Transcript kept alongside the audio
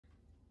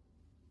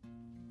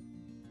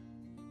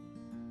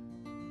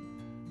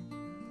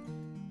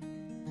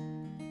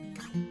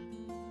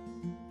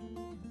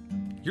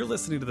You're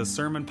listening to the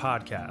Sermon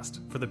Podcast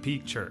for the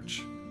Peak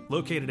Church,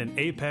 located in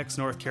Apex,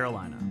 North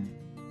Carolina.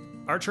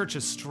 Our church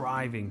is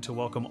striving to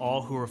welcome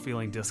all who are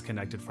feeling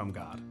disconnected from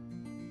God.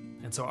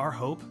 And so our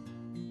hope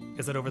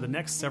is that over the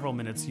next several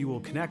minutes, you will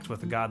connect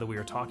with the God that we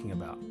are talking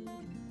about,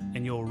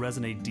 and you'll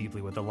resonate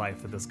deeply with the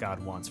life that this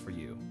God wants for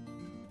you.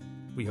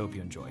 We hope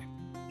you enjoy.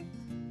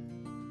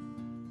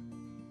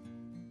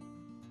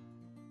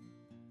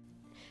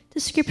 The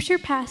scripture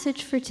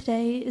passage for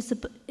today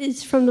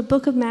is from the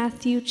book of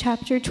Matthew,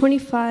 chapter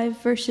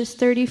 25, verses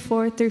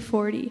 34 through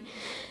 40.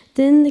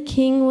 Then the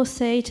king will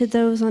say to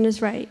those on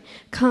his right,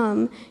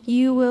 "Come,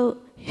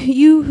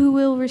 you who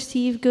will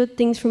receive good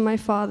things from my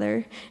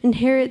Father,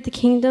 inherit the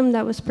kingdom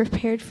that was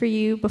prepared for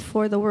you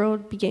before the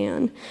world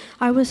began.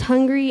 I was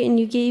hungry, and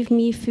you gave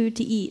me food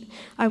to eat.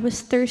 I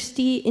was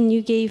thirsty, and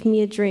you gave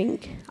me a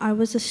drink. I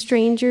was a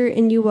stranger,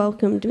 and you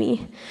welcomed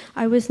me.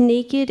 I was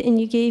naked,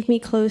 and you gave me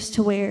clothes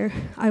to wear.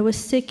 I was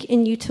sick,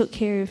 and you took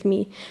care of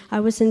me.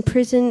 I was in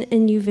prison,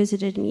 and you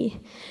visited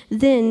me."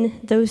 Then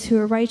those who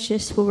are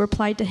righteous will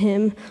reply to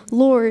him,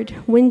 "Lord,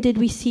 when did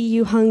we see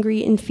you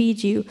hungry and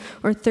feed you,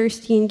 or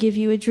thirsty and give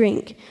you a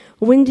drink?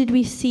 When did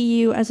we see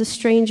you as a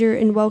stranger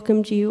and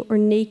welcomed you, or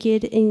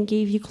naked and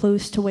gave you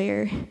clothes to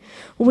wear?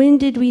 When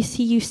did we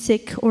see you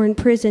sick or in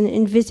prison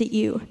and visit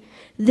you?"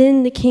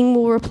 Then the king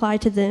will reply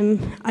to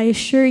them, "I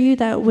assure you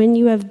that when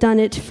you have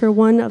done it for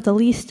one of the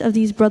least of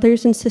these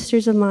brothers and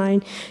sisters of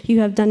mine, you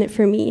have done it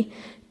for me."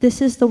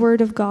 This is the word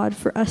of God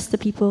for us, the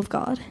people of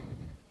God.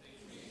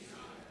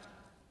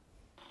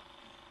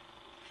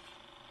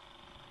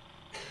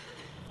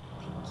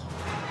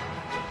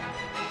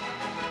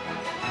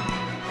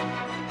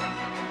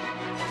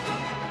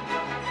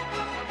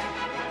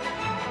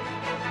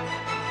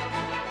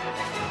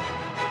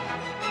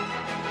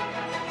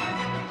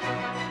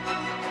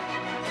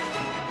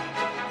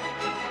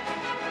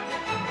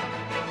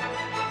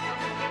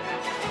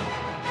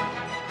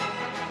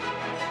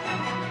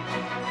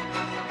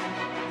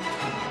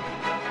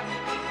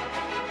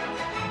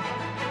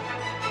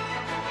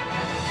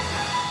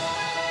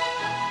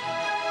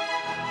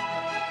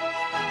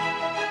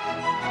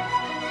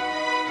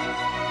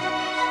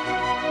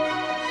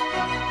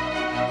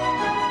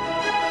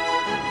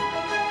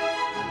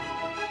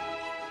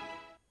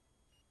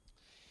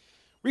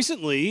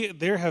 Recently,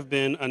 there have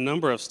been a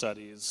number of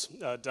studies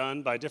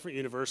done by different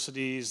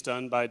universities,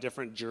 done by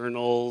different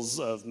journals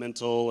of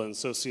mental and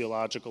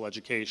sociological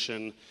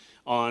education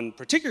on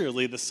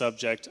particularly the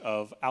subject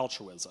of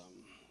altruism.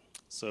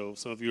 So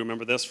some of you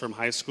remember this from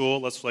high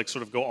school. Let's sort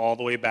of go all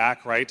the way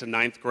back, right, to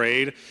ninth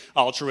grade.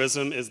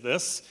 Altruism is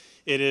this.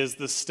 It is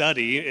the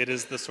study, it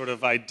is the sort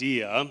of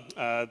idea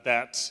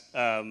that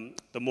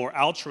the more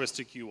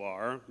altruistic you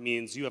are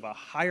means you have a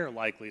higher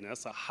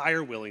likeliness, a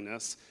higher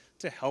willingness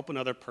to help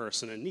another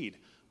person in need,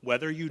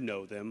 whether you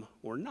know them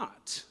or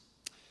not.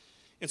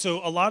 And so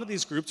a lot of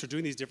these groups are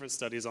doing these different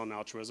studies on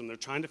altruism. They're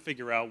trying to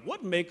figure out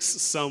what makes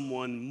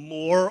someone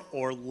more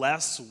or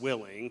less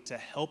willing to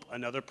help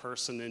another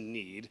person in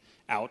need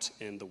out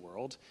in the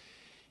world.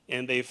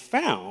 And they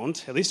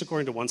found, at least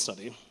according to one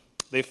study,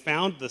 they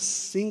found the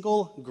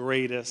single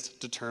greatest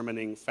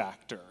determining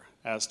factor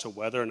as to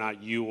whether or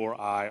not you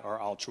or I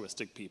are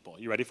altruistic people.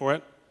 You ready for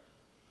it?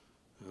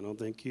 I don't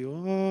think you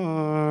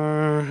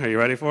are. Are you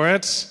ready for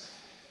it? So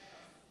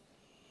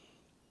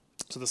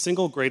the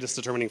single greatest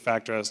determining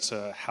factor as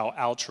to how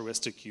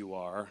altruistic you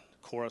are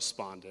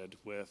corresponded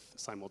with,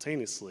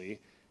 simultaneously,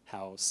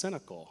 how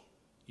cynical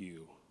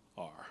you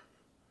are.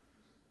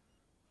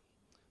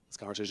 This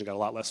conversation got a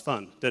lot less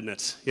fun, didn't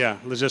it? Yeah,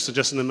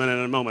 just in a minute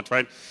and a moment,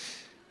 right?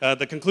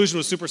 The conclusion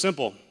was super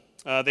simple.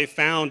 They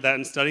found that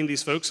in studying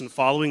these folks and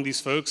following these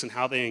folks and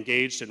how they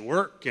engaged in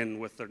work and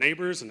with their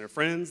neighbors and their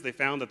friends, they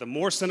found that the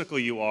more cynical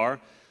you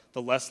are,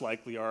 the less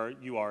likely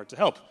you are to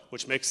help,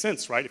 which makes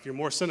sense, right? If you're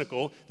more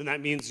cynical, then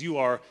that means you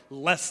are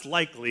less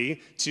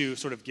likely to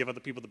sort of give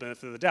other people the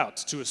benefit of the doubt,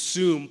 to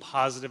assume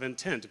positive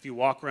intent. If you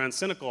walk around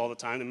cynical all the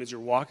time, that means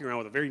you're walking around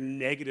with a very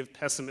negative,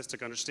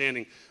 pessimistic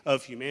understanding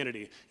of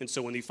humanity. And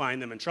so when you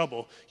find them in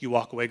trouble, you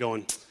walk away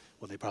going,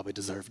 well, they probably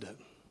deserved it.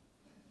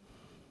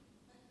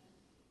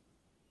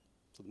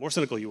 The more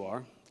cynical you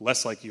are, the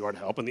less likely you are to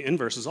help. And the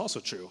inverse is also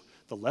true.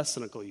 The less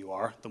cynical you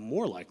are, the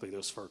more likely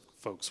those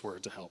folks were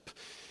to help.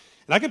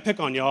 And I could pick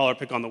on y'all or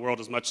pick on the world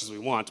as much as we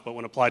want, but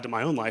when applied to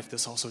my own life,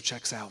 this also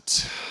checks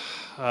out.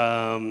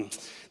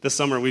 This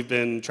summer, we've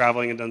been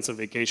traveling and done some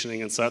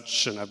vacationing and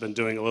such, and I've been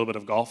doing a little bit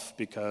of golf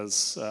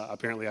because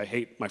apparently I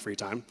hate my free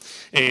time.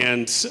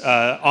 And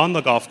on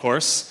the golf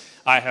course,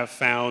 I have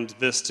found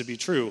this to be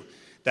true,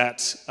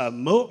 that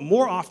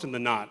more often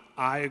than not,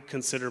 I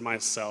consider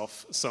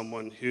myself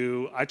someone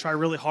who I try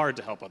really hard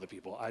to help other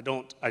people.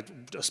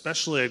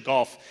 Especially at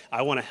golf,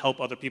 I want to help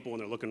other people when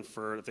they're looking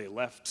for, if they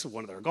left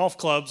one of their golf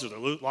clubs or they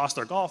lost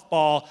their golf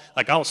ball,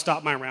 like I'll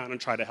stop my round and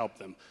try to help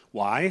them.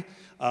 Why?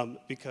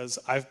 Because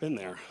I've been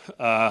there.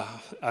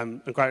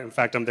 In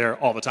fact, I'm there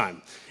all the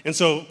time. And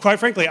so,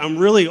 quite frankly, I'm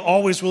really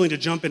always willing to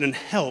jump in and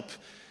help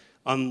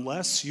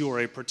unless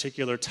you're a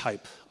particular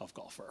type of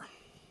golfer.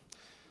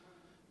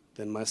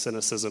 then my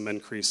cynicism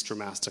increased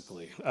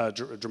dramatically,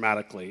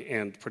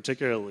 and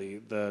particularly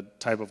the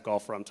type of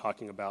golfer I'm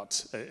talking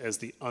about as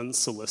the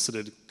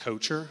unsolicited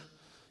coacher.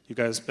 You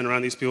guys been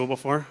around these people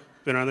before?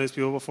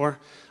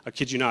 I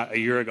kid you not, a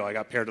year ago I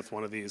got paired with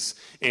one of these,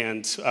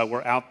 and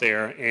we're out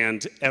there,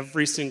 and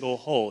every single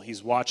hole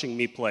he's watching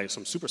me play,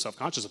 so I'm super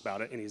self-conscious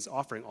about it, and he's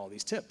offering all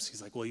these tips.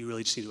 He's like, well, you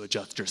really just need to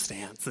adjust your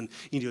stance, and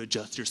you need to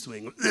adjust your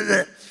swing.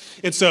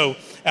 And so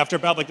after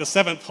about like the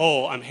 7th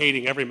hole, I'm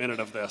hating every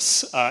minute of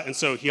this, and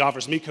so he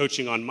offers me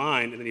coaching on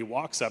mine, and then he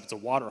walks up, it's a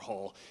water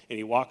hole, and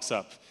he walks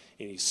up,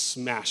 and he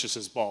smashes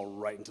his ball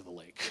right into the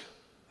lake.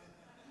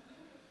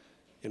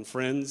 And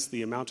friends,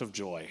 the amount of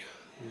joy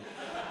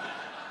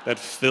that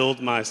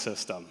filled my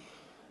system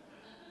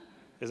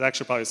is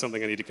actually probably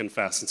something I need to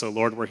confess. And so,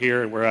 Lord, we're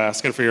here and we're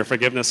asking for your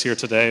forgiveness here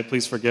today.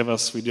 Please forgive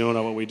us. We know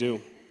not what we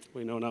do.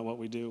 We know not what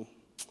we do.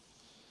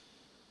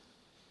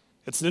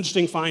 It's an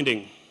interesting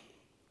finding.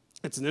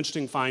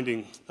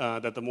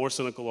 That the more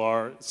cynical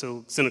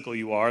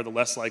you are, the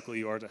less likely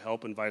you are to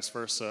help, and vice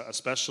versa.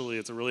 Especially,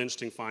 it's a really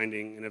interesting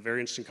finding and a very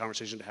interesting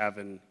conversation to have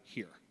in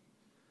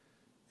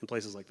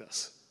places like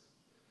this.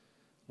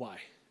 Why?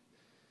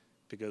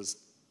 Because,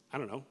 I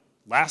don't know,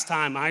 last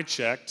time I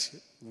checked,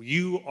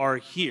 you are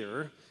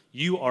here,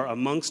 you are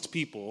amongst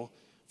people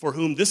for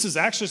whom this is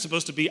actually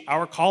supposed to be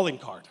our calling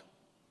card.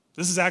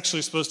 This is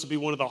actually supposed to be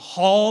one of the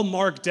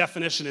hallmark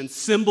definition and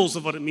symbols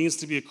of what it means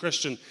to be a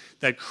Christian,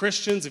 that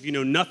Christians, if you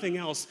know nothing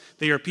else,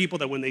 they are people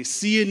that when they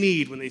see a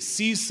need, when they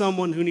see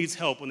someone who needs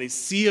help, when they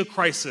see a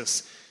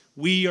crisis,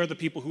 we are the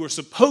people who are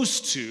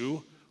supposed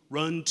to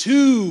run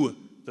to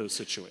those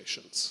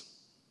situations.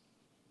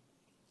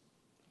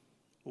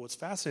 Well, what's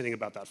fascinating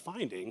about that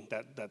finding,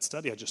 that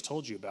study I just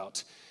told you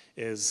about,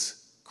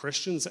 is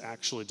Christians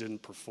actually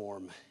didn't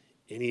perform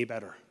any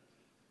better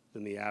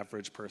than the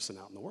average person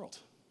out in the world.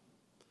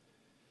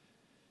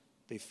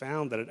 They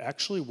found that it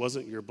actually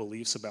wasn't your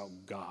beliefs about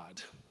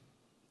God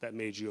that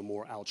made you a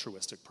more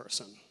altruistic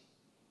person.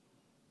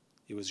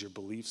 It was your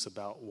beliefs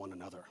about one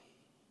another.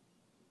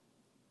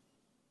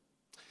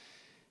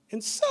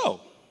 And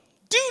so,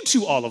 due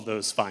to all of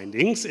those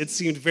findings, it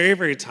seemed very,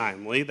 very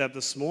timely that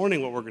this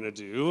morning what we're going to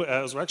do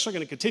is we're actually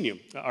going to continue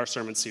our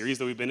sermon series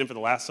that we've been in for the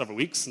last several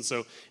weeks. And so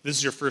if this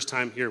is your first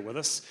time here with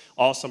us,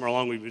 all summer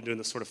long we've been doing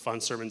this sort of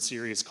fun sermon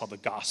series called The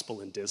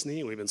Gospel in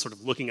Disney. And we've been sort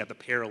of looking at the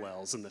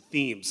parallels and the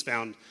themes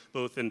found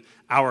both in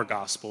our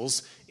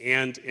Gospels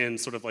and in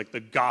sort of like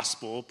the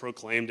gospel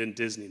proclaimed in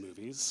Disney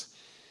movies.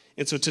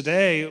 And so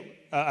today,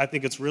 I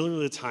think it's really,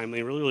 really timely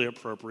and really, really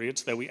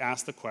appropriate that we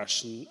ask the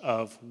question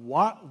of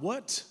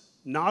what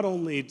not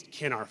only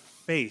can our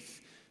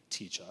faith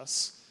teach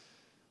us,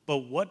 but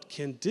what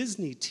can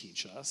Disney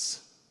teach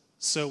us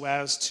so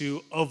as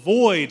to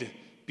avoid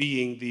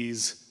being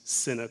these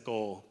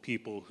cynical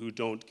people who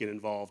don't get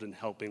involved in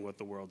helping with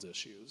the world's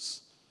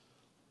issues?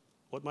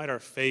 What might our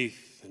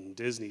faith and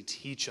Disney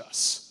teach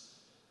us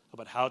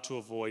about how to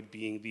avoid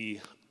being the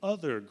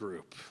other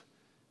group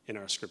in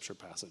our scripture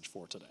passage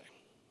for today?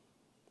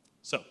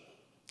 So,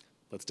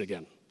 let's dig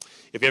in.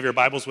 If you have your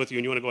Bibles with you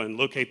and you want to go ahead and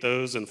locate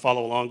those and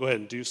follow along, go ahead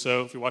and do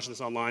so. If you're watching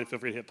this online, feel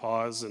free to hit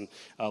pause and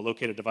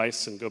locate a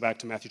device and go back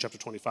to Matthew chapter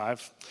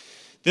 25.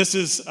 This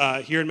is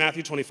here in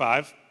Matthew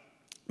 25.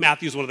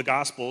 Matthew is one of the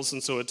Gospels,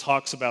 and so it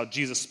talks about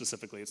Jesus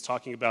specifically. It's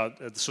talking about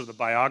sort of the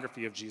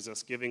biography of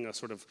Jesus, giving a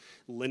sort of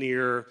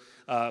linear,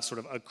 sort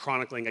of a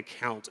chronicling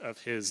account of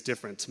his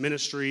different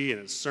ministry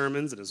and his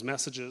sermons and his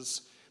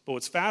messages. But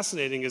what's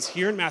fascinating is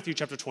here in Matthew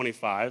chapter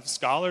 25,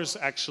 scholars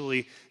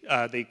actually,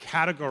 they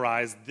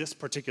categorize this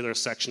particular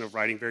section of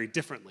writing very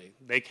differently.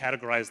 They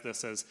categorize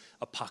this as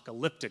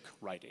apocalyptic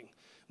writing.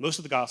 Most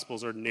of the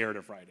Gospels are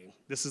narrative writing.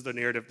 This is the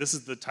narrative, this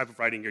is the type of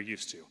writing you're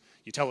used to.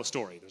 You tell a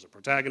story. There's a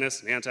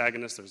protagonist, an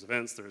antagonist, there's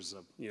events, there's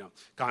a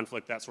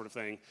conflict, that sort of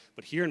thing.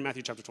 But here in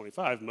Matthew chapter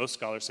 25, most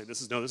scholars say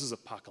this is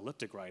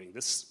apocalyptic writing.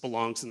 This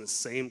belongs in the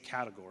same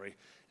category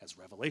as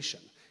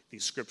Revelation.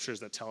 These scriptures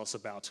that tell us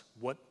about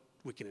what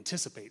we can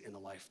anticipate in the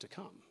life to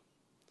come.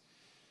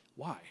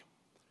 Why?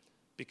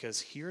 Because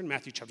here in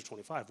Matthew chapter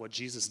 25, what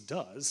Jesus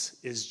does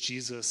is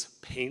Jesus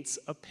paints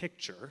a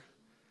picture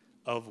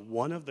of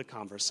one of the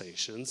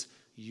conversations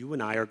you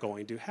and I are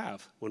going to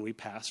have when we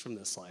pass from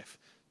this life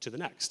to the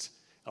next.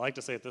 I like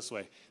to say it this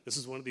way. This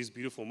is one of these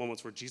beautiful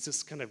moments where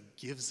Jesus kind of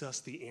gives us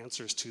the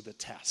answers to the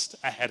test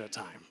ahead of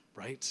time,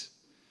 right?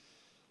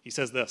 He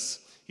says this.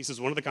 He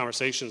says one of the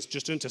conversations,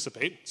 just to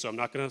anticipate, so I'm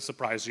not going to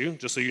surprise you,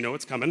 just so you know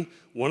it's coming,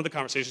 one of the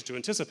conversations to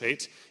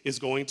anticipate is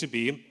going to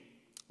be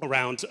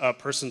around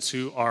persons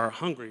who are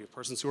hungry,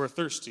 persons who are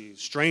thirsty,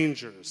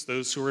 strangers,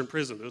 those who are in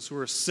prison, those who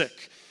are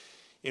sick.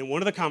 And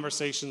one of the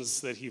conversations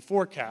that he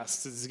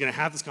forecasts is he's going to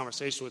have this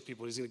conversation with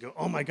people. He's going to go,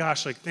 oh my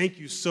gosh, thank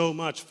you so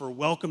much for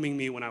welcoming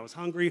me when I was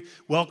hungry,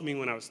 welcoming me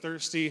when I was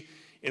thirsty.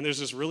 And there's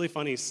this really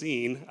funny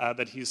scene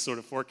that he's sort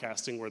of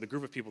forecasting where the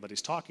group of people that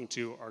he's talking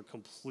to are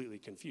completely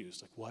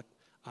confused. Like, what?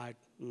 I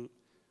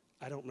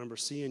don't remember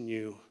seeing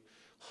you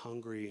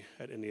hungry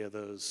at any of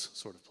those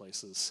sort of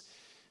places.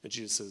 And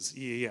Jesus says,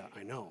 yeah,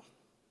 I know.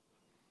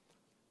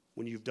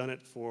 When you've done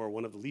it for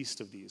one of the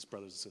least of these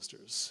brothers and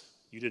sisters,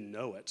 You didn't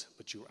know it,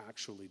 but you were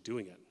actually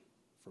doing it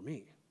for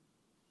me.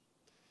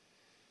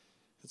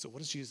 And so what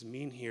does Jesus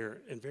mean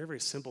here? In very, very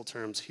simple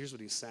terms, here's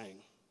what he's saying.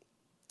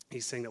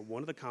 He's saying that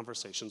one of the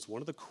conversations,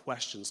 one of the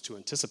questions to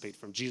anticipate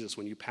from Jesus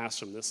when you pass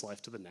from this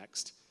life to the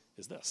next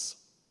is this.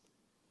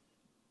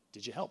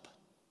 Did you help?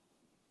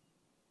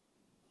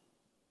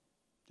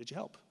 Did you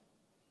help?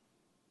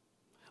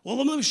 Well,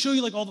 let me show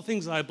you like all the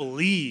things that I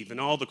believe and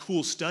all the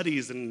cool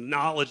studies and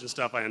knowledge and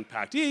stuff I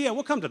unpacked. Yeah,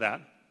 we'll come to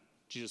that,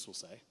 Jesus will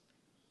say.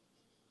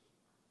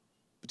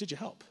 But did you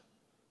help?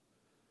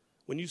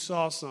 When you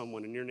saw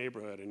someone in your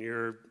neighborhood, in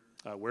your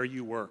where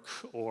you work,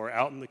 or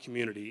out in the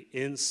community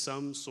in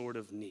some sort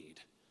of need,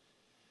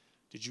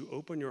 did you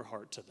open your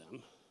heart to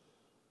them?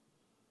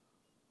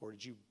 Or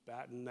did you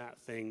batten that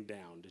thing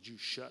down? Did you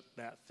shut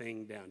that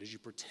thing down? Did you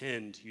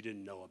pretend you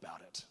didn't know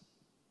about it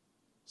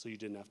so you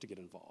didn't have to get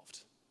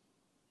involved?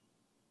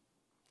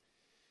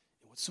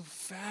 And what's so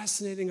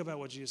fascinating about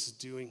what Jesus is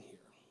doing here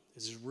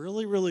is this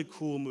really, really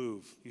cool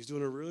move. He's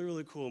doing a really,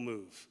 really cool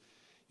move.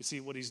 You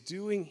see, what he's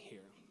doing here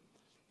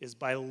is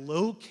by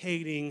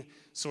locating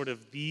sort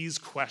of these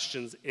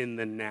questions in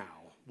the now.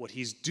 What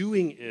he's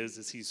doing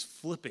is he's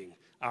flipping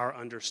our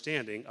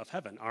understanding of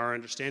heaven, our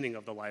understanding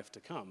of the life to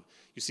come.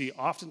 You see,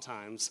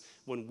 oftentimes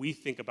when we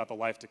think about the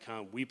life to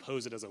come, we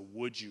pose it as a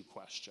would you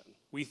question.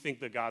 We think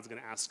that God's going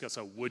to ask us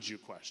a would you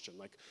question.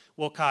 Like,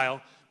 well,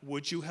 Kyle,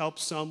 would you help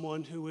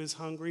someone who is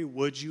hungry?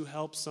 Would you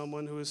help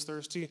someone who is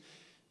thirsty?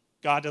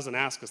 God doesn't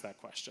ask us that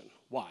question.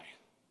 Why?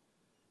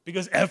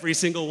 Because every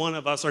single one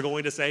of us are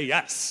going to say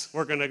yes.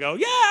 We're going to go,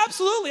 yeah,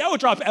 absolutely. I would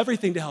drop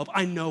everything to help.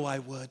 I know I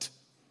would.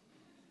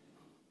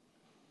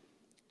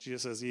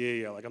 Jesus says,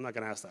 yeah, like I'm not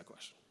going to ask that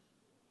question.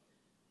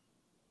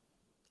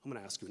 I'm going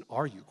to ask you an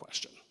are you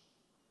question.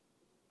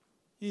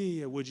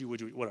 Yeah, would you,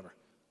 whatever.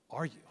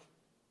 Are you?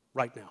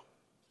 Right now.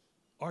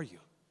 Are you?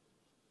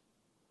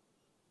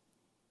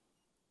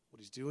 What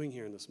he's doing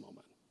here in this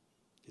moment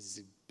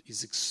is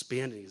he's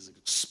expanding, he's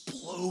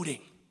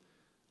exploding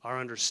our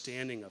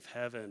understanding of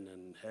heaven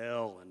and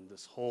hell and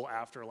this whole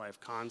afterlife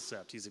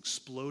concept. He's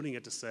exploding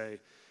it to say,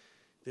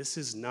 this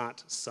is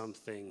not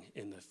something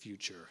in the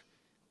future.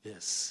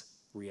 This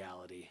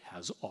reality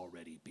has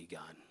already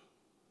begun.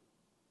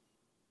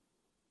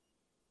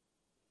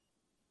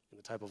 And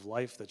the type of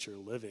life that you're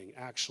living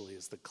actually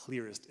is the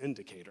clearest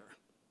indicator.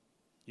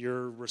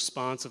 Your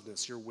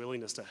responsiveness, your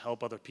willingness to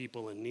help other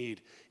people in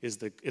need is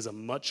a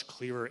much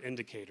clearer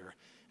indicator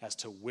as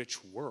to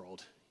which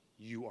world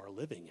you are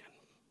living in,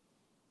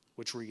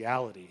 which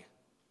reality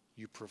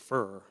you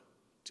prefer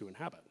to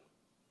inhabit.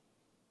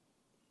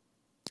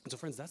 And so,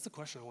 friends, that's the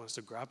question I want us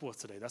to grapple with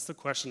today. That's the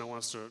question I want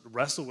us to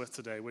wrestle with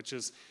today, which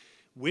is,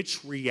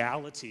 which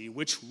reality,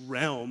 which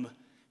realm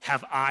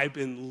have I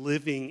been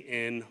living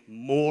in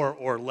more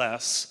or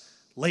less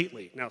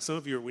lately? Now, some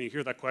of you, when you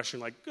hear that question,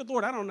 like, good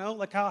Lord, I don't know.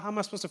 Like, how am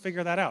I supposed to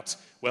figure that out?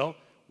 Well,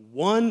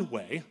 one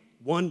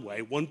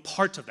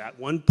part of that,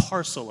 one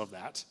parcel of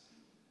that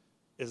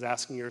is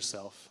asking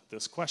yourself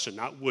this question.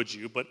 Not would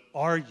you, but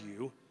are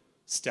you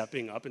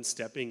stepping up and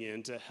stepping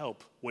in to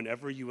help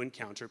whenever you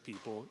encounter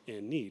people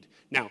in need?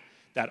 Now,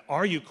 that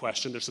are you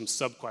question, there's some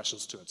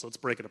sub-questions to it. So let's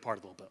break it apart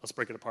a little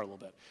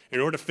bit. In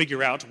order to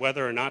figure out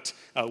whether or not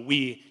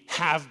we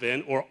have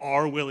been or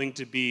are willing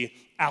to be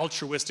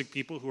altruistic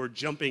people who are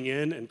jumping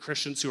in and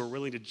Christians who are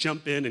willing to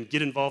jump in and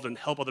get involved and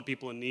help other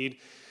people in need,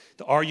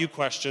 the are you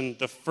question,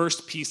 the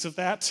first piece of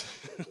that,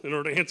 in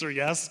order to answer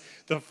yes,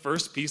 the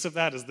first piece of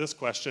that is this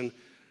question: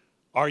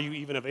 are you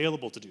even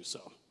available to do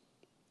so?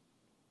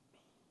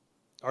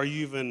 Are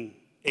you even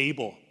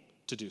able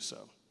to do so?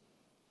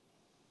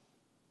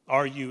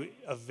 Are you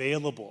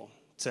available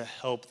to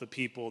help the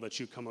people that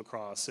you come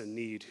across in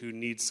need, who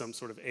need some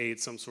sort of aid,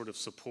 some sort of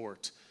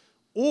support?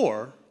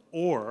 Or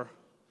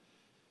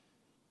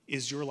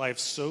is your life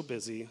so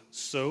busy,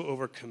 so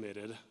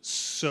overcommitted,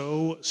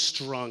 so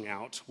strung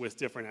out with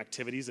different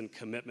activities and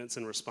commitments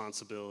and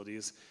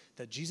responsibilities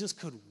that Jesus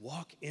could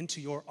walk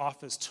into your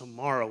office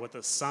tomorrow with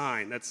a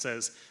sign that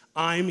says,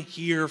 I'm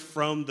here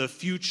from the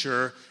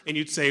future, and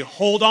you'd say,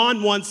 hold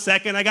on one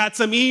second, I got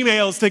some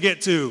emails to get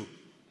to.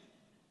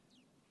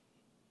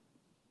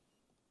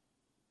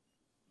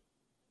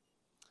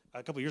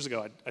 A couple years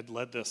ago, I'd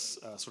led this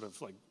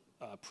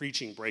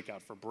preaching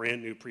breakout for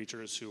brand new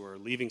preachers who are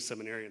leaving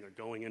seminary and they're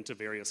going into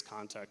various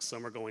contexts.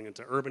 Some are going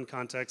into urban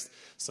context,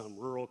 some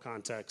rural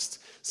context,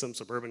 some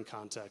suburban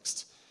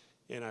context.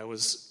 And I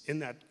was in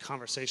that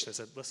conversation, I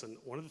said, listen,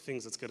 one of the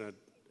things that's going to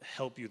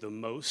help you the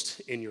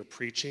most in your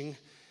preaching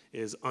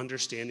is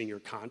understanding your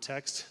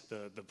context,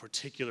 the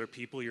particular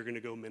people you're going to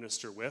go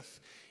minister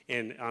with.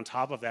 And on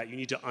top of that, you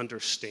need to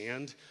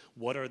understand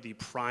what are the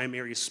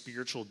primary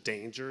spiritual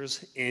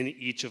dangers in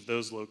each of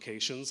those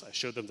locations. I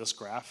showed them this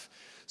graph.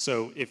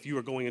 So if you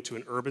are going into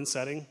an urban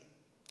setting,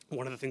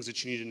 one of the things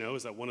that you need to know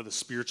is that one of the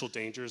spiritual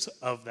dangers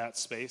of that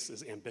space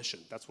is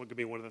ambition. That's what could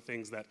be one of the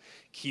things that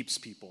keeps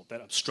people,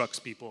 that obstructs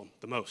people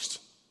the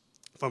most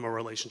from a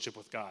relationship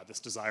with God.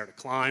 This desire to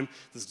climb,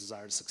 this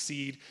desire to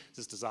succeed,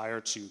 this desire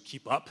to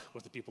keep up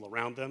with the people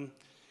around them.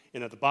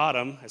 And at the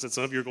bottom, I said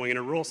some of you are going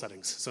into rural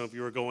settings. Some of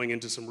you are going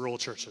into some rural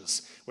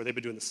churches where they've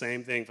been doing the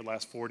same thing for the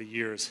last 40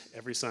 years,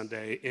 every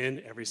Sunday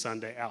in, every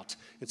Sunday out.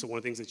 And so one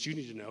of the things that you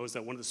need to know is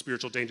that one of the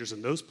spiritual dangers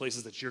in those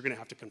places that you're going to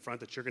have to confront,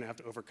 that you're going to have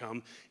to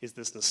overcome, is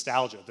this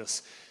nostalgia,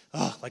 this,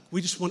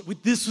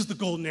 this was the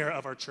golden era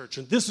of our church,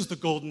 and this was the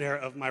golden era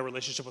of my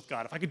relationship with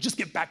God. If I could just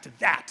get back to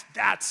that,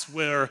 that's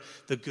where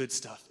the good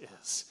stuff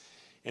is.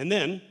 And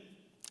then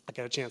I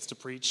got a chance to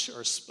preach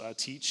or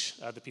teach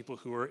the people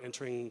who are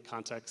entering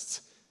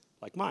contexts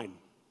like mine.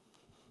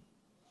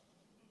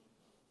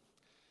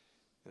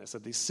 And I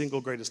said, the single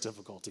greatest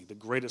difficulty, the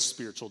greatest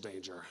spiritual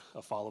danger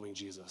of following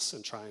Jesus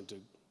and trying to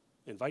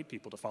invite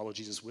people to follow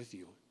Jesus with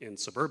you in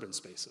suburban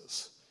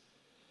spaces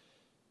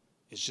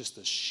is just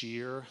the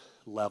sheer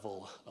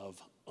level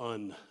of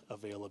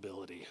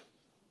unavailability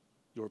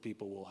your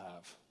people will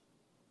have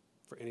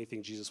for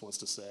anything Jesus wants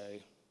to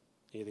say,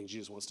 anything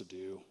Jesus wants to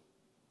do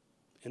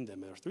in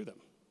them or through them.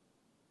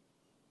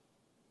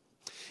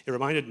 It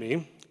reminded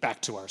me,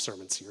 back to our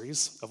sermon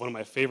series, of one of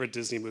my favorite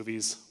Disney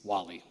movies,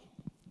 WALL-E.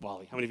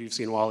 WALL-E. How many of you have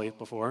seen WALL-E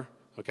before?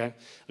 Okay.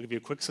 I'll give you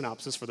a quick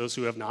synopsis for those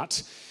who have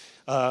not.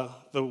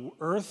 The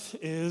earth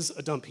is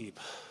a dump heap,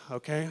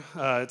 okay?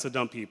 It's a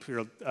dump heap.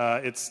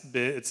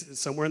 It's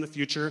somewhere in the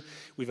future.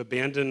 We've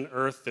abandoned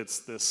Earth. It's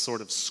this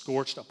sort of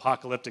scorched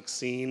apocalyptic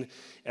scene.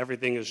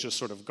 Everything is just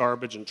sort of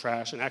garbage and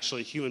trash, and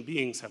actually human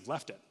beings have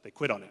left it. They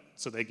quit on it.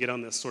 So they get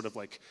on this sort of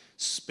like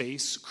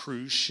space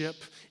cruise ship,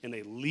 and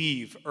they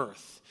leave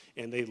Earth.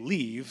 And they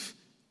leave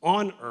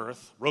on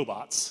Earth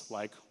robots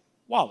like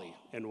WALL-E.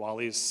 And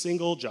WALL-E's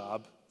single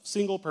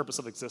purpose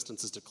of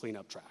existence is to clean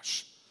up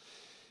trash.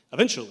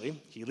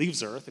 Eventually, he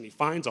leaves Earth and he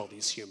finds all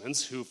these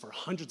humans who for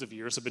hundreds of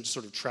years have been just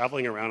sort of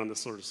traveling around on this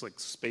sort of like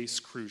space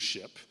cruise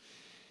ship.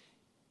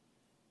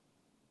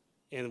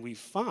 And we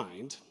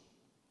find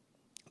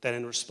that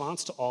in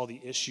response to all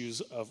the issues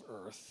of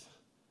Earth,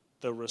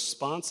 the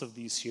response of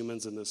these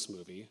humans in this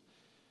movie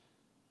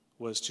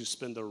was to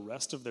spend the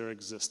rest of their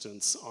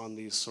existence on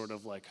these sort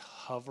of like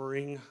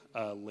hovering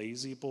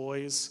lazy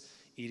boys,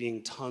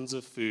 eating tons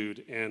of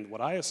food, and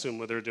what I assume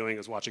what they're doing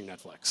is watching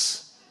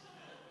Netflix.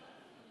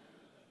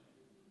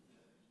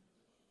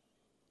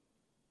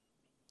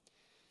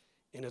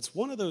 And it's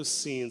one of those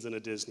scenes in a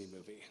Disney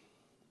movie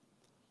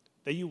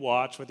that you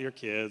watch with your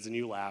kids and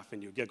you laugh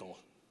and you giggle.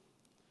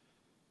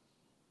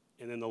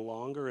 And then the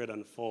longer it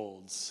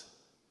unfolds,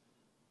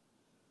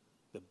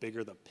 the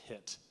bigger the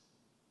pit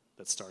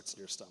that starts in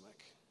your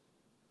stomach.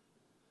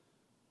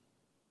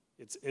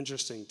 It's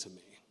interesting to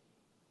me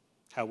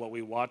how what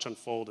we watch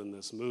unfold in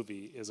this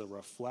movie is a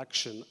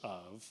reflection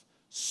of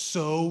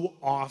so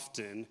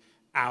often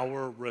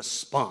our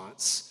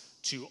response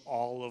to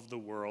all of the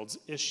world's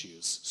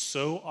issues.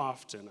 So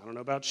often, I don't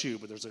know about you,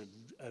 but there's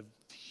a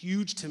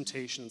huge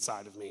temptation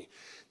inside of me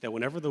that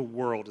whenever the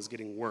world is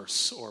getting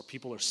worse or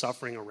people are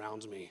suffering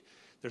around me,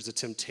 there's a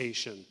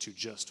temptation to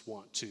just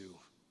want to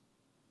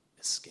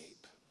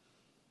escape.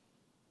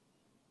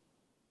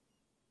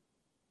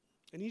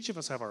 And each of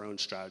us have our own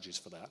strategies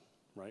for that,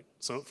 right?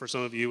 So for some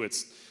of you,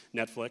 it's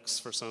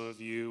Netflix. For some of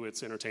you,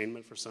 it's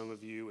entertainment. For some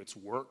of you, it's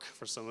work.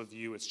 For some of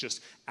you, it's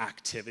just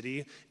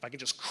activity. If I can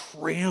just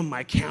cram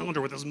my calendar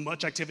with as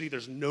much activity,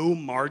 there's no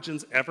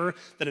margins ever,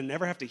 that I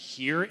never have to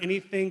hear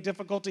anything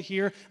difficult to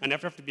hear. I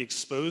never have to be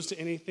exposed to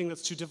anything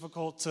that's too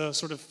difficult to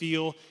sort of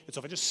feel. And so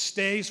if I just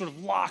stay sort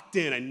of locked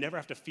in, I never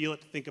have to feel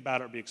it, think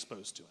about it, or be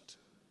exposed to it.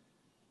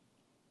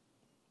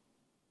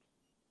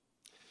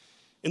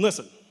 And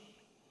listen,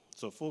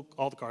 so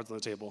all the cards on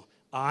the table,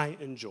 I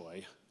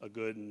enjoy a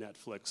good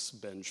Netflix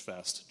binge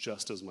fest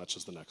just as much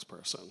as the next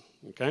person,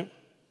 okay?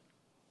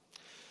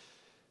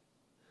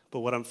 But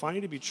what I'm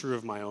finding to be true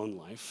of my own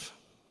life,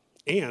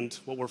 and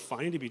what we're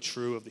finding to be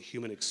true of the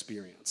human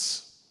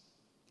experience,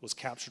 was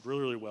captured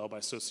really, really well by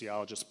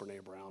sociologist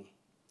Brene Brown.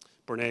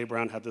 Brene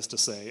Brown had this to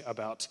say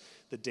about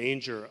the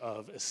danger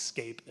of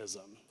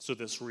escapism. So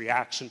this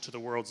reaction to the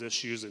world's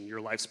issues and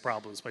your life's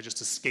problems by just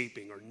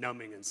escaping or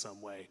numbing in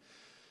some way.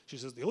 She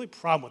says, the only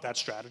problem with that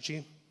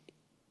strategy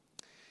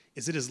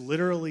is it is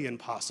literally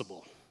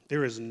impossible.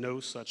 There is no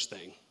such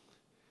thing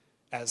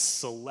as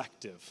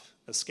selective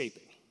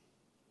escaping.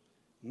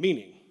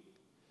 Meaning,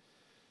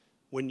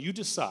 when you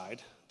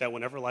decide that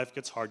whenever life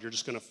gets hard, you're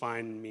just going to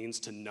find means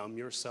to numb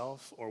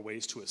yourself or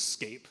ways to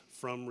escape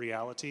from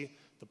reality,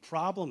 the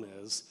problem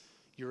is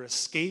you're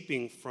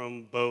escaping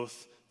from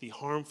both the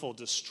harmful,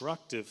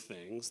 destructive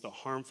things, the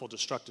harmful,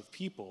 destructive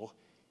people,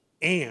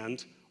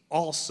 and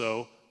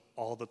also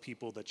all the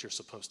people that you're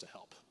supposed to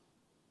help.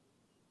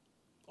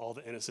 All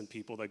the innocent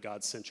people that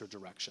God sent your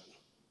direction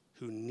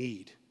who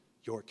need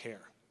your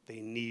care. They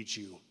need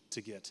you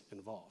to get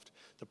involved.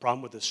 The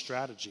problem with this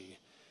strategy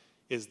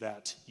is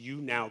that you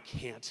now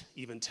can't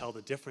even tell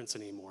the difference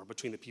anymore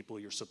between the people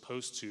you're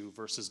supposed to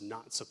versus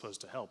not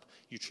supposed to help.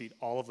 You treat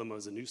all of them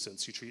as a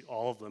nuisance. You treat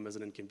all of them as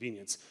an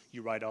inconvenience.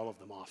 You write all of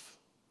them off.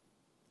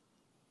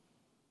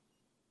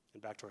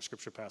 And back to our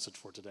scripture passage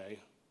for today,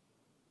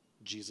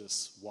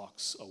 Jesus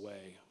walks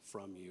away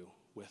from you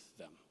with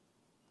them.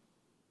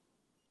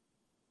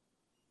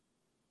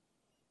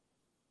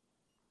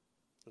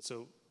 And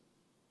so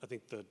I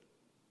think the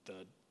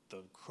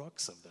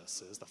crux of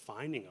this is, the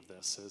finding of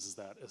this is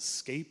that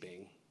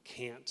escaping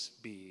can't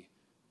be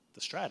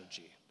the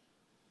strategy.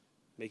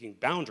 Making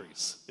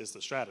boundaries is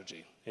the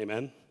strategy.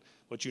 Amen?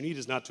 What you need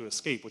is not to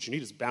escape. What you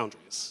need is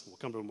boundaries. We'll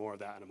come to more of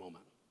that in a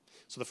moment.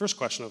 So the first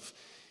question of,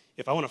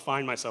 if I want to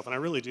find myself, and I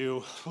really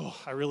do,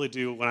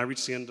 when I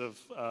reach the end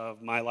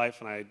of my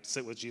life and I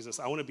sit with Jesus,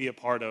 I want to be a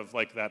part of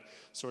like that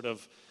sort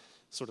of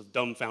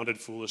dumbfounded,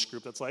 foolish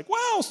group that's like,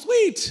 wow,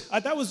 sweet,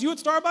 that was you at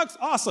Starbucks?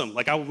 Awesome.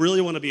 Like, I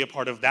really want to be a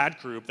part of that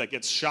group that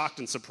gets shocked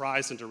and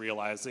surprised into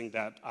realizing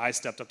that I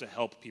stepped up to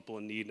help people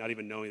in need, not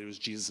even knowing it was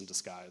Jesus in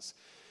disguise.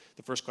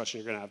 The first question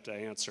you're going to have to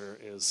answer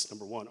is,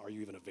 number one, are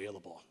you even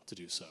available to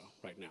do so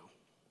right now?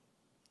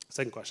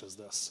 Second question is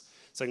this.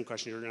 Second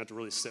question you're going to have to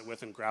really sit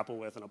with and grapple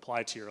with and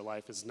apply to your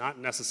life is not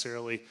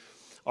necessarily,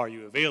 are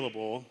you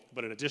available,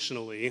 but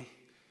additionally,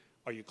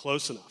 are you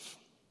close enough?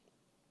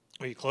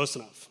 Are you close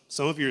enough?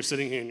 Some of you are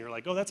sitting here and you're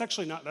like, oh,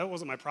 that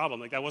wasn't my problem.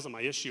 Like, that wasn't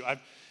my issue. I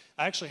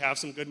actually have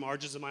some good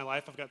margins in my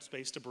life. I've got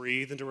space to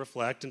breathe and to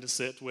reflect and to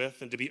sit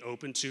with and to be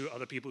open to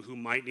other people who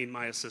might need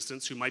my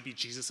assistance, who might be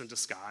Jesus in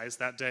disguise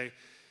that day.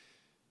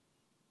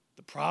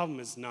 The problem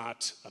is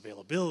not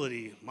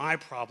availability. My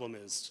problem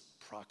is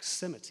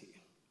proximity.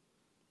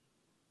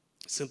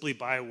 Simply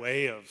by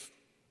way of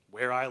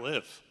where I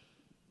live,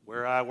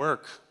 where I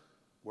work,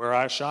 where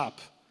I shop,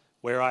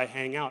 where I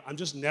hang out. I'm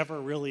just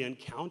never really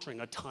encountering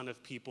a ton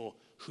of people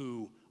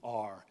who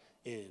are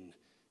in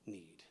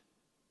need.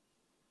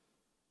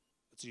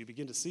 So you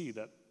begin to see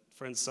that,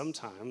 friends,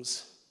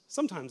 sometimes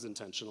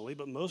intentionally,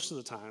 but most of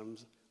the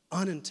times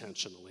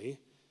unintentionally,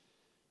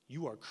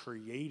 you are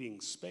creating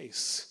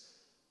space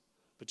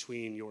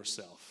between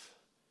yourself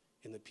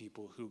and the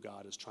people who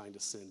God is trying to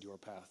send your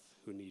path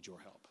who need your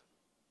help.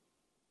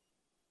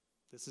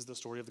 This is the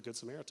story of the Good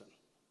Samaritan,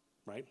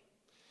 right?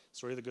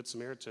 Story of the Good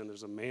Samaritan,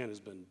 there's a man who's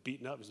been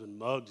beaten up, he's been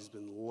mugged, he's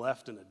been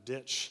left in a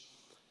ditch.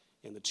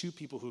 And the two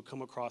people who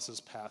come across his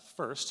path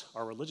first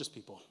are religious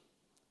people,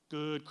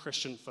 good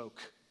Christian folk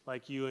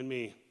like you and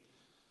me.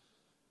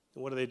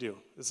 And what do?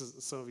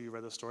 Some of you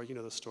read the story, you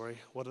know the story.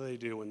 What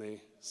do when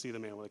they see the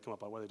man, when they come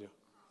up on? What do?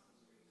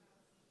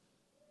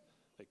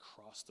 They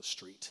cross the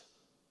street.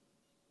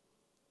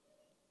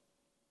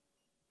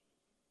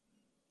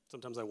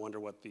 Sometimes I wonder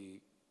what the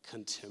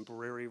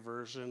contemporary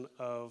version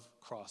of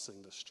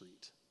crossing the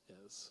street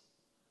is.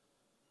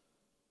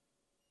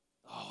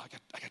 Oh, I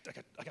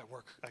got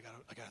work. I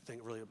got a thing,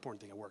 a really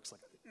important thing at work. It's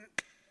like,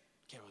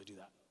 can't really do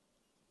that.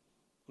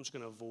 I'm just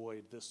going to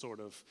avoid this sort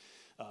of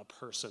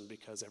person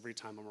because every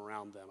time I'm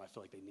around them, I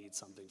feel like they need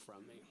something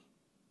from me.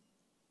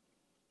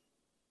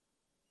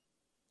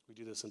 We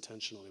do this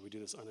intentionally. We do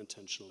this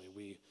unintentionally.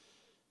 We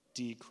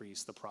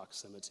decrease the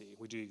proximity.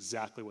 We do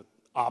exactly what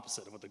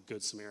opposite of what the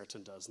Good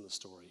Samaritan does in the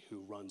story, who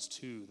runs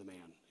to the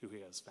man who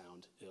he has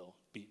found ill,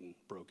 beaten,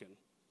 broken,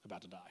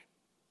 about to die.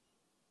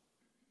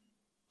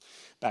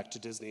 Back to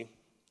Disney.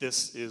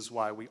 This is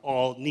why we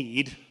all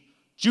need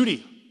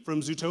Judy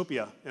from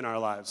Zootopia in our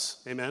lives.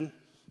 Amen?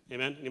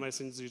 Amen? Anybody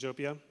seen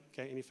Zootopia?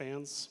 Okay, any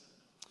fans?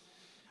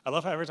 I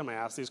love how every time I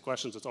ask these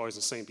questions, it's always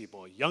the same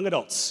people. Young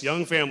adults,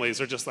 young families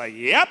are just like,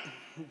 yep.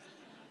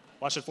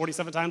 Watched it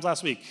 47 times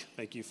last week.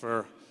 Thank you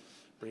for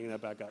bringing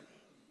that back up.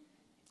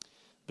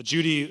 But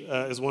Judy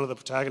is one of the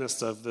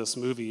protagonists of this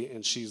movie,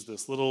 and she's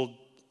this little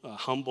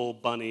humble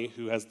bunny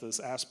who has this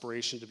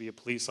aspiration to be a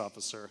police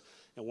officer.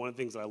 And one of the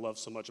things that I love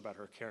so much about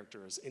her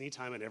character is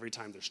anytime and every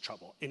time there's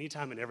trouble,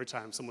 anytime and every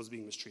time someone's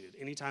being mistreated,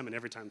 anytime and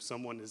every time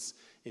someone is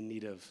in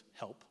need of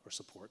help or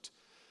support,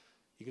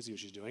 you can see what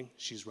she's doing.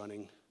 She's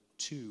running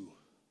to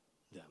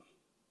them.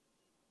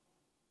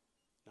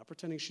 Not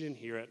pretending she didn't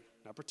hear it,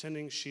 not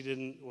pretending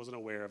she wasn't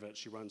aware of it.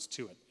 She runs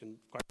to it. And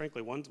quite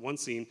frankly, one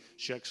scene,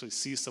 she actually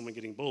sees someone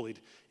getting bullied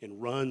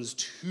and runs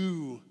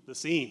to the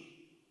scene,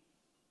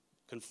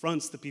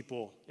 confronts the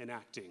people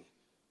enacting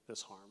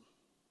this harm.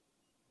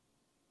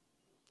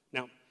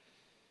 Now,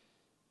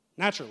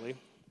 naturally,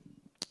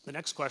 the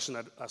next question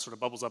that sort of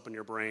bubbles up in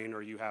your brain,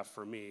 or you have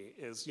for me,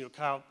 is,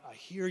 Kyle, I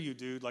hear you,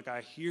 dude. Like, I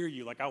hear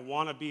you. Like, I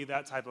want to be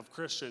that type of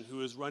Christian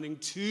who is running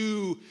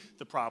to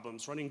the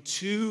problems, running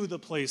to the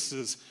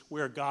places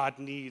where God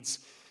needs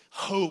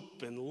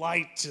hope and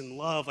light and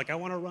love. Like, I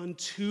want to run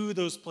to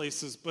those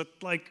places, but,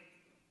 like,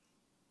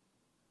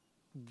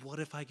 what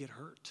if I get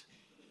hurt?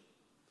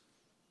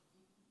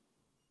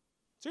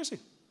 Seriously.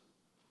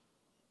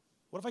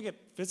 What if I get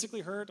physically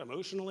hurt,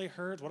 emotionally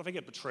hurt? What if I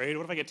get betrayed?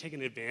 What if I get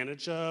taken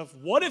advantage of?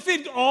 What if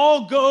it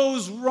all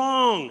goes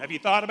wrong? Have you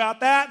thought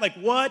about that? Like,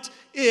 what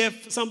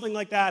if something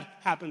like that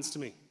happens to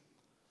me?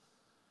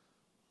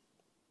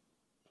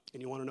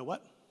 And you want to know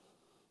what?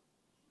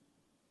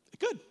 It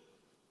could.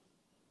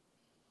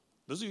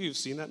 Those of you who've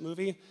seen that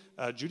movie,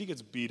 Judy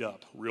gets beat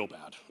up real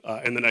bad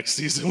in the next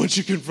season when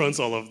she confronts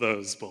all of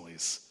those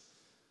bullies.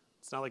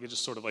 It's not like it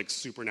just sort of like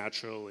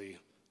supernaturally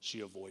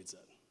she avoids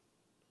it.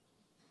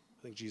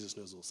 I think Jesus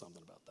knows a little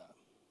something about that.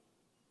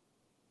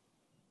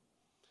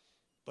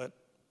 But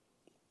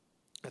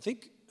I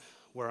think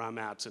where I'm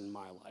at in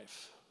my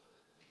life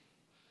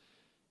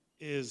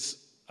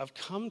is I've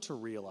come to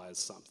realize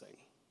something.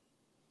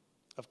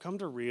 I've come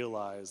to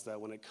realize that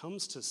when it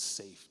comes to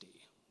safety,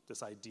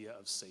 this idea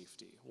of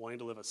safety, wanting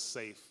to live a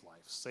safe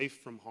life, safe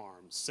from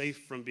harm,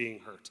 safe from being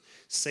hurt,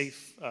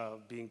 safe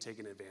being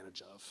taken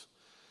advantage of,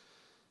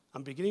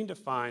 I'm beginning to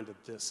find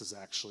that this is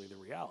actually the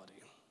reality.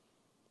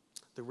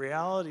 The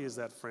reality is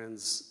that,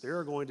 friends, there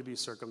are going to be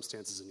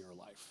circumstances in your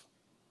life.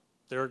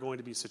 There are going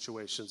to be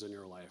situations in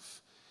your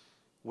life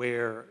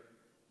where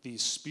the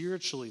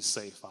spiritually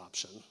safe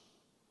option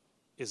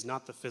is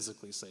not the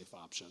physically safe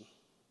option.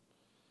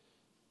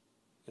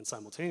 And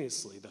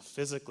simultaneously, the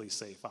physically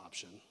safe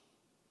option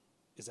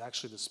is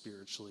actually the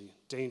spiritually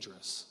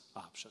dangerous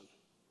option.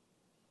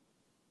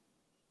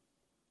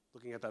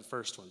 Looking at that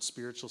first one,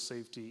 spiritual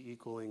safety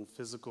equaling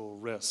physical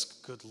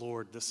risk. Good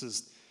Lord, this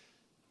is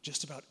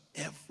just about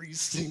every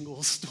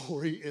single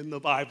story in the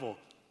Bible.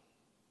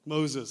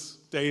 Moses,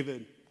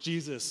 David,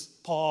 Jesus,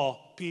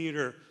 Paul,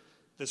 Peter,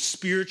 the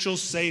spiritual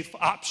safe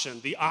option,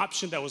 the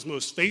option that was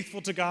most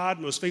faithful to God,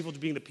 most faithful to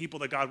being the people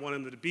that God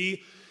wanted them to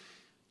be,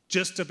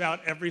 just about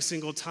every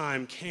single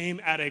time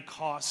came at a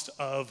cost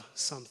of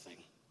something.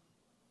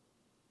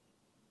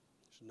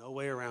 There's no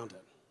way around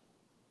it.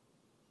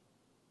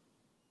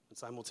 And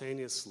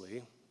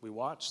simultaneously, we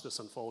watch this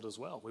unfold as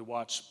well. We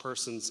watch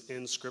persons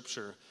in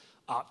Scripture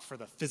opt for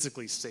the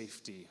physically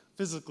safe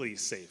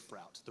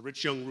route. The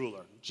rich young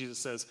ruler. Jesus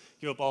says,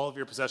 give up all of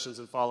your possessions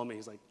and follow me.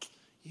 He's like,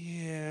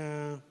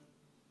 yeah,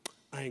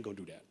 I ain't going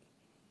to do that.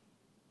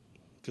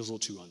 Feels a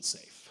little too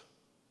unsafe.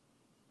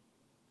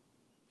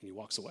 And he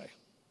walks away.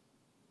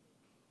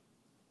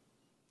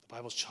 The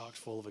Bible's chock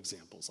full of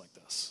examples like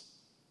this.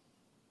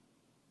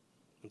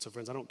 And so,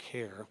 friends, I don't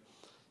care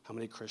how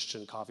many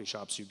Christian coffee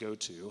shops you go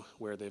to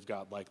where they've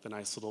got like the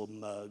nice little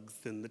mugs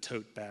and the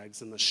tote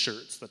bags and the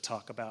shirts that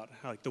talk about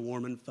how, like the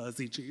warm and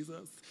fuzzy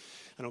Jesus.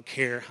 I don't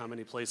care how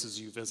many places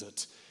you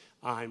visit.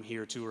 I'm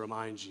here to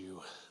remind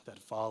you that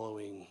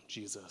following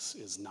Jesus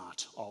is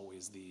not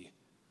always the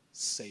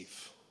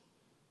safe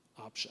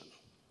option.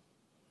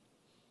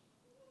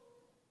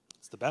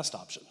 It's the best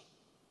option.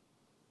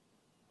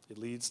 It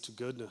leads to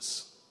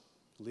goodness,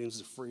 it leads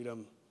to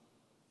freedom,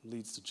 it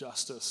leads to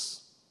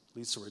justice, it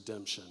leads to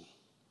redemption.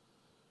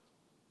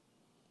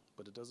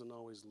 But it doesn't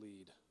always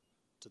lead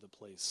to the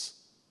place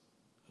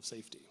of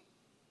safety.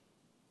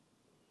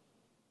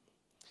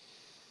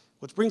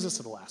 Which brings us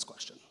to the last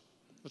question.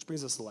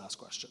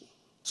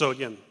 So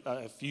again,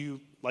 if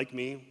you, like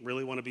me,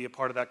 really want to be a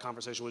part of that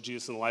conversation with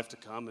Jesus in the life to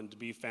come and to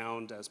be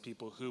found as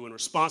people who, in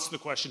response to the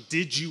question,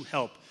 did you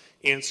help,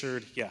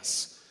 answered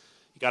yes.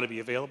 You got to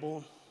be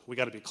available. We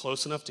got to be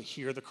close enough to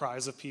hear the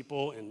cries of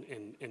people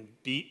and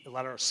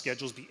let our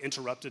schedules be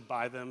interrupted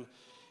by them.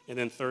 And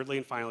then thirdly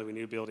and finally, we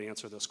need to be able to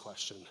answer this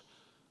question.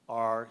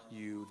 Are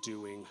you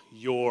doing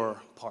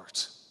your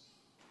part?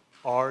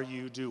 Are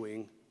you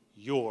doing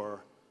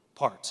your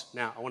part?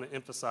 Now, I want to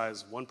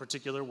emphasize one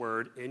particular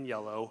word in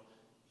yellow,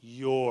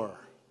 your.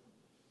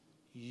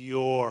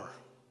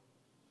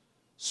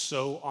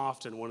 So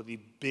often, one of the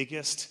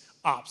biggest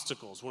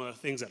obstacles, one of the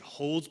things that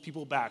holds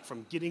people back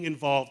from getting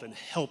involved and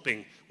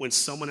helping when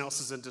someone else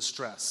is in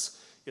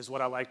distress is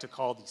what I like to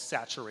call the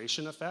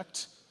saturation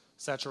effect.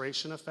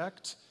 Saturation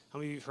effect. How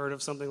many of you have heard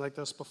of something like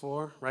this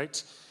before,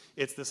 right?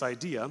 It's this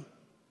idea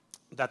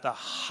that the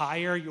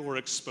higher your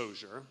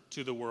exposure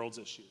to the world's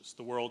issues,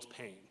 the world's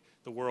pain,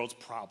 the world's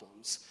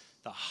problems,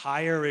 the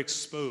higher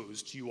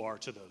exposed you are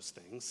to those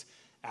things,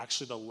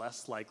 actually the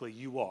less likely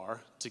you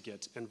are to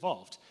get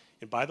involved.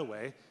 And by the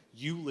way,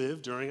 you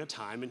live during a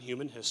time in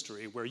human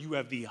history where you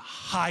have the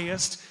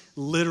highest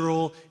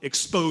literal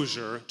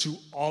exposure to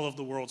all of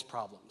the world's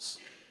problems.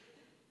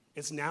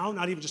 It's now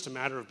not even just a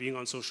matter of being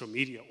on social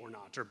media or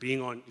not, or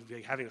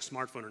having a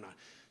smartphone or not.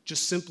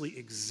 Just simply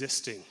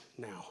existing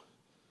now.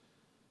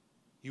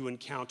 You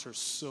encounter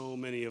so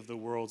many of the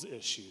world's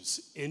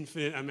issues,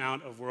 infinite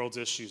amount of world's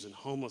issues in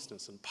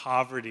homelessness and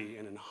poverty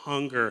and in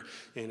hunger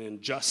and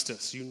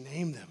injustice, you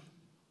name them.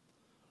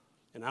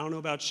 And I don't know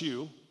about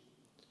you,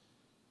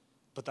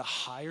 but the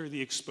higher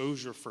the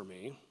exposure for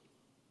me,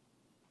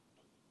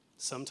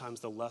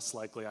 sometimes the less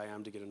likely I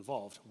am to get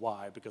involved.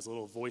 Why? Because a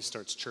little voice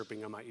starts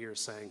chirping on my ear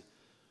saying,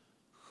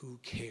 who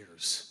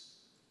cares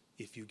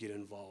if you get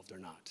involved or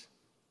not?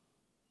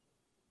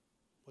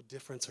 What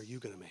difference are you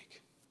going to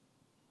make?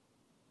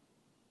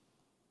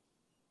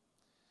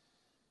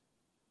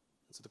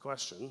 And so the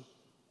question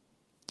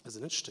is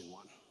an interesting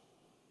one.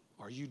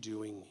 Are you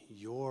doing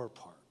your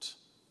part?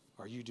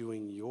 Are you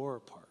doing your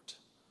part?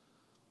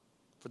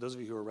 For those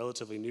of you who are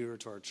relatively newer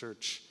to our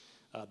church,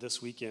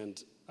 this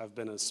weekend I've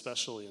been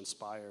especially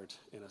inspired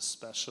and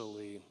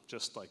especially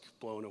just like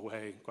blown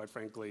away, quite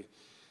frankly,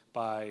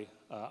 by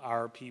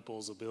our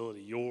people's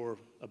ability, your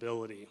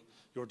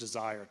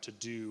desire to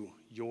do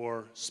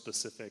your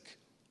specific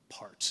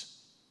part.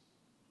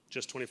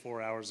 Just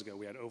 24 hours ago,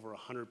 we had over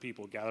 100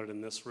 people gathered in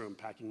this room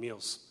packing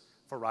meals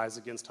for Rise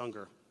Against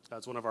Hunger.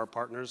 That's one of our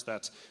partners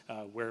that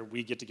where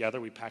we get together,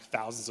 we pack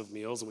thousands of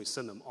meals, and we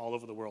send them all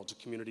over the world to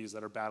communities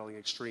that are battling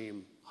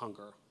extreme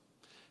hunger.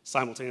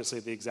 Simultaneously,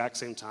 at the exact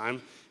same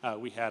time,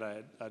 we had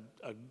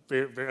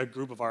a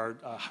group of our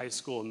high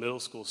school and middle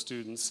school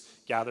students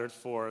gathered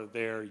for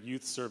their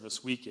youth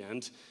service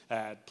weekend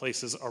at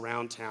places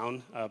around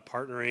town,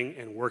 partnering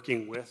and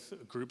working with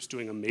groups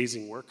doing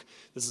amazing work.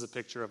 This is a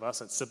picture of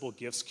us at Simple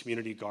Gifts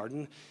Community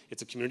Garden.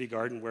 It's a community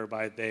garden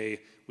whereby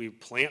we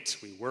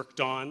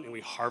worked on, and we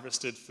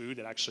harvested food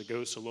that actually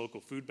goes to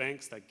local food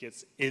banks that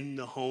gets in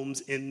the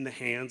homes, in the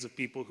hands of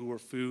people who are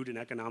food and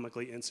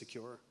economically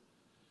insecure.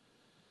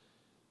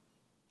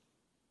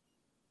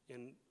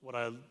 And what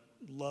I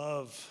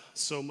love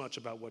so much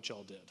about what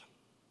y'all did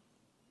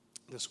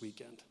this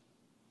weekend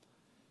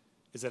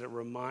is that it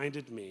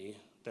reminded me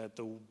that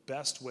the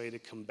best way to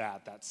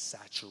combat that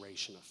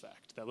saturation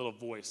effect, that little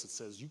voice that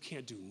says, you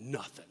can't do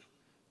nothing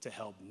to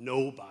help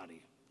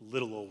nobody,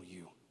 little old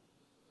you.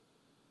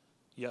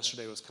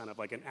 Yesterday was kind of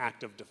like an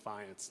act of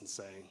defiance and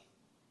saying,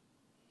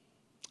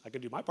 I can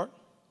do my part.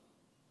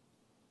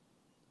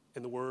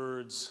 In the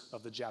words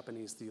of the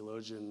Japanese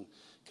theologian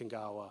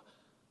Kangawa,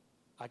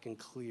 I can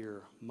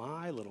clear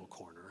my little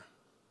corner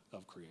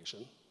of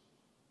creation.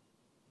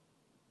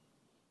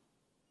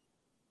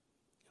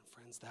 And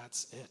friends,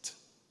 that's it.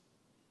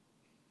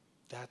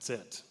 That's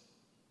it.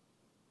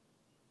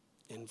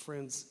 And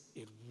friends,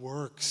 it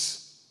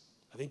works.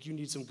 I think you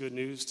need some good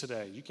news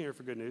today. You came here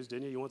for good news,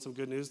 didn't you? You want some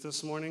good news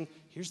this morning?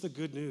 Here's the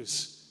good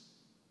news.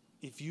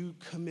 If you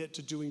commit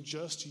to doing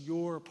just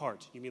your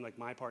part, you mean like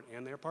my part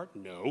and their part?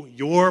 No,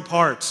 your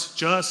part,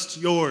 just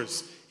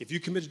yours. If you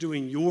commit to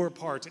doing your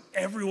part, and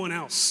everyone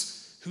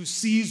else who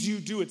sees you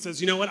do it says,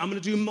 you know what, I'm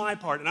going to do my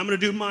part, and I'm going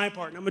to do my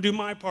part, and I'm going to do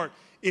my part.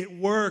 It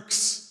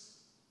works.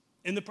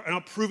 And I'll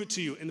prove it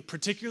to you, and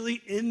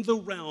particularly in the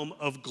realm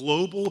of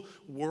global,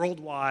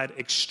 worldwide,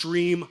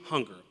 extreme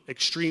hunger.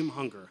 Extreme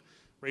hunger.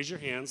 Raise your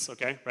hands,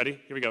 okay? Ready?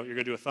 Here we go. You're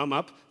going to do a thumb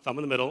up, thumb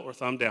in the middle, or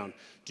thumb down.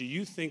 Do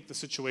you think the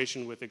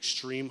situation with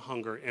extreme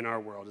hunger in our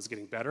world is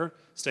getting better,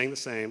 staying the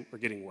same, or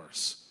getting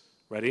worse?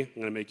 Ready? I'm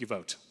going to make you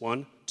vote.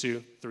 1,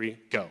 2, 3,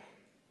 go.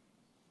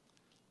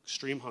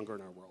 Extreme hunger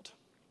in our world.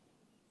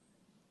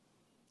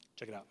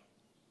 Check it out.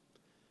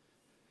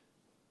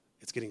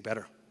 It's getting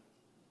better.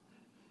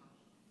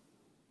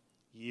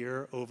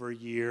 Year over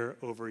year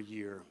over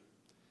year,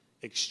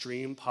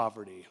 extreme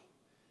poverty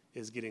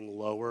is getting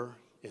lower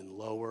and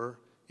lower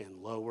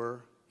and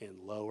lower and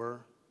lower.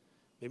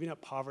 Maybe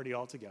not poverty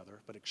altogether,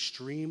 but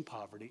extreme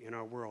poverty in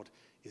our world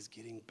is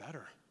getting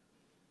better.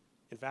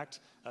 In fact,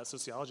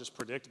 sociologists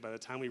predict by the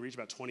time we reach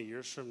about 20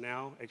 years from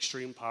now,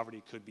 extreme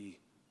poverty could be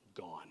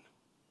gone.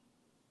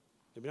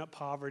 Maybe not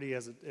poverty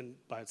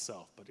by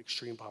itself, but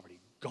extreme poverty,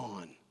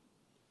 gone.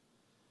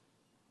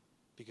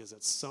 Because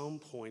at some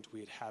point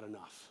we had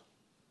enough.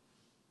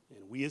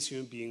 And we as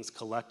human beings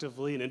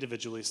collectively and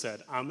individually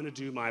said, I'm going to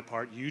do my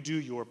part, you do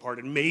your part,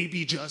 and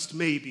maybe, just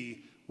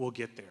maybe, we'll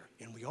get there.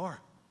 And we are.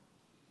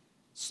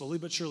 Slowly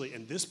but surely,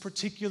 in this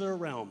particular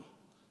realm,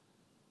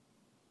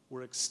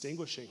 we're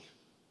extinguishing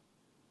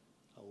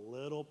a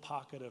little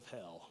pocket of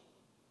hell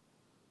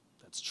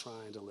that's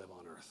trying to live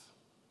on earth.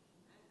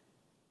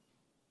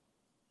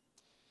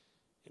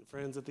 And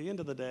friends, at the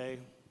end of the day,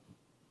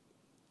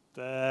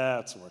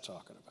 that's what we're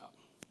talking about.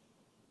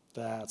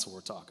 That's what we're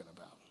talking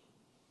about.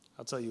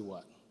 I'll tell you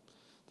what,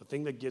 the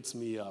thing that gets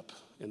me up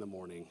in the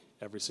morning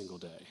every single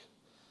day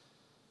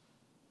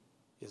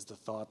is the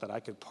thought that I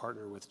could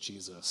partner with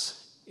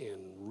Jesus in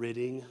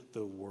ridding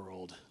the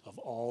world of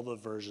all the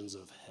versions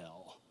of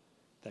hell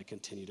that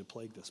continue to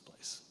plague this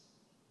place.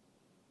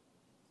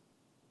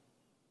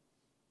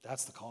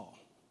 That's the call.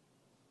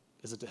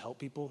 Is it to help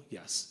people?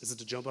 Yes. Is it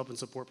to jump up and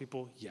support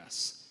people?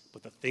 Yes.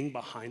 But the thing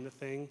behind the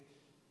thing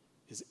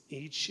is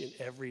each and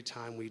every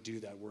time we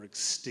do that, we're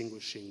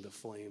extinguishing the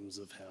flames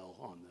of hell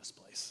on this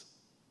place.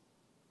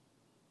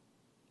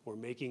 We're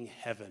making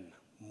heaven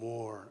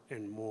more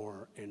and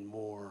more and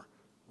more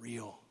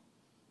real.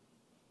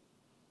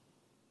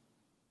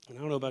 And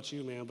I don't know about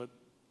you, man, but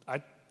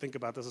I think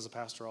about this as a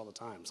pastor all the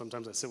time.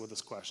 Sometimes I sit with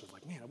this question,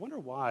 like, man, I wonder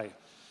why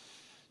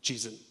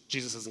Jesus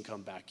hasn't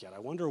come back yet. I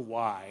wonder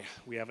why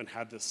we haven't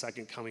had this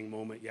second coming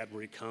moment yet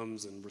where he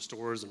comes and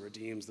restores and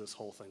redeems this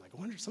whole thing.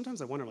 Like,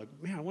 sometimes I wonder,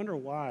 man, I wonder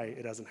why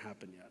it hasn't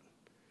happened yet.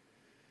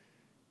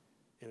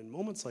 And in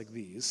moments like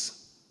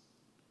these,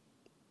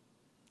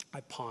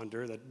 I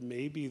ponder that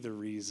maybe the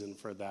reason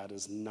for that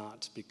is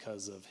not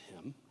because of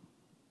him,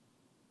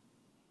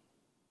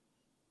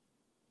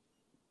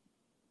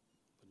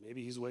 but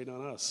maybe he's waiting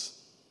on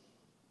us.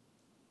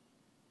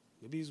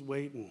 Maybe he's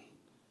waiting.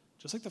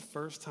 Just like the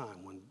first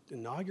time, when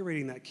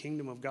inaugurating that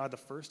kingdom of God, the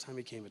first time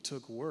he came, it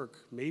took work.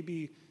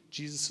 Maybe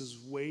Jesus is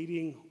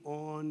waiting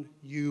on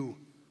you,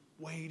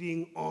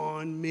 waiting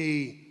on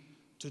me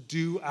to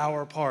do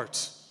our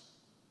part,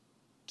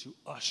 to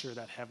usher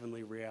that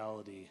heavenly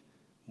reality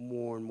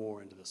more and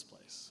more into this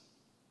place.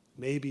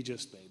 Maybe,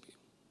 just maybe.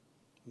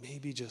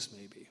 Maybe, just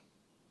maybe.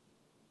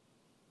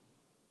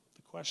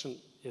 The question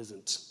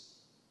isn't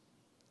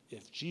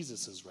if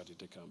Jesus is ready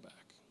to come back.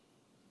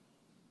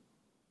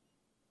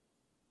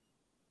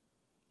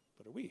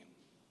 But are we?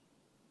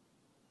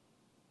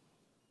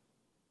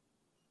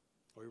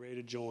 Are we ready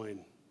to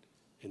join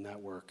in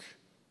that work,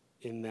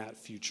 in that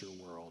future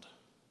world,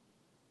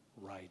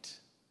 right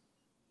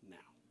now.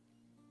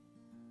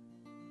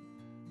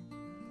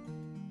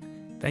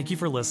 Thank you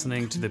for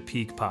listening to the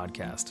Peak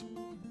Podcast.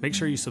 Make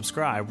sure you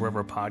subscribe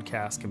wherever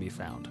podcasts can be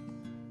found.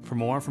 For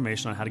more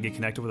information on how to get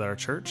connected with our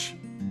church,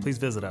 please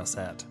visit us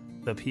at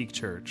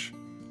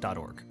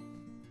thepeakchurch.org.